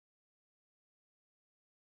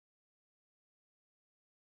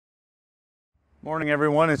Morning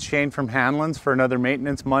everyone, it's Shane from Hanlon's for another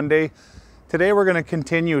Maintenance Monday. Today we're going to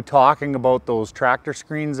continue talking about those tractor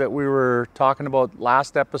screens that we were talking about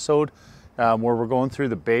last episode, where we're going through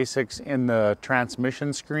the basics in the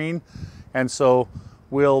transmission screen. And so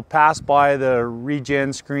we'll pass by the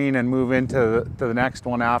regen screen and move into the next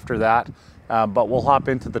one after that. But we'll hop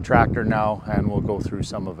into the tractor now and we'll go through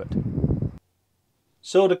some of it.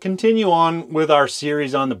 So to continue on with our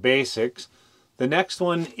series on the basics, the next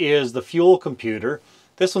one is the fuel computer.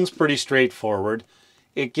 This one's pretty straightforward.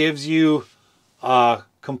 It gives you a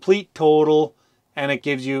complete total and it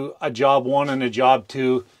gives you a job 1 and a job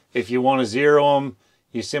 2. If you want to zero them,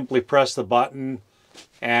 you simply press the button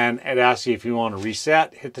and it asks you if you want to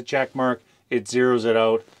reset, hit the check mark, it zeroes it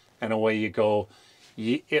out and away you go.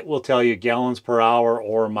 It will tell you gallons per hour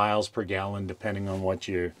or miles per gallon depending on what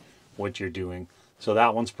you're doing. So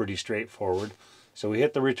that one's pretty straightforward. So we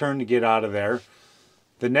hit the return to get out of there.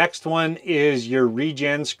 The next one is your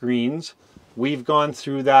regen screens. We've gone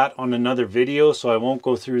through that on another video, so I won't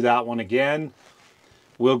go through that one again.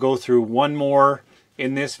 We'll go through one more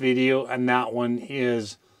in this video, and that one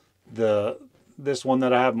is this one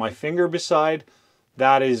that I have my finger beside.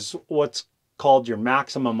 That is what's called your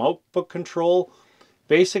maximum output control.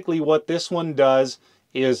 Basically what this one does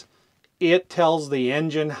is it tells the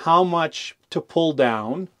engine how much to pull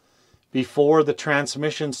down before the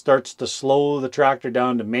transmission starts to slow the tractor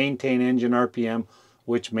down to maintain engine RPM,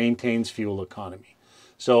 which maintains fuel economy.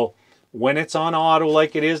 So when it's on auto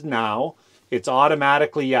like it is now, it's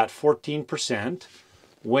automatically at 14%.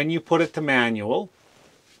 When you put it to manual,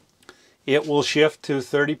 it will shift to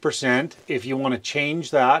 30%. If you want to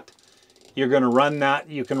change that, you're going to run that.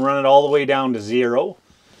 You can run it all the way down to 0.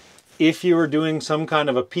 If you were doing some kind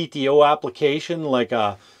of a PTO application, like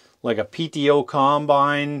a PTO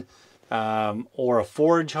combine, or a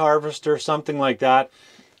forage harvester, something like that,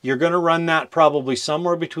 you're going to run that probably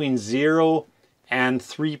somewhere between 0 and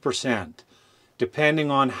 3%,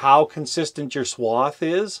 depending on how consistent your swath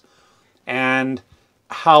is and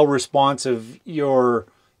how responsive your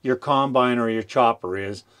combine or your chopper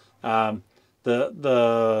is.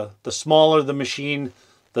 The smaller the machine,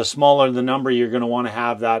 the smaller the number you're going to want to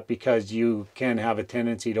have that, because you can have a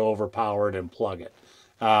tendency to overpower it and plug it.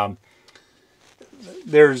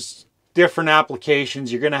 There's different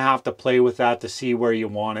applications. You're going to have to play with that to see where you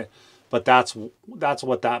want it, but that's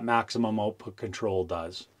what that maximum output control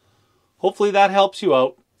does. Hopefully that helps you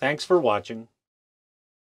out. Thanks for watching.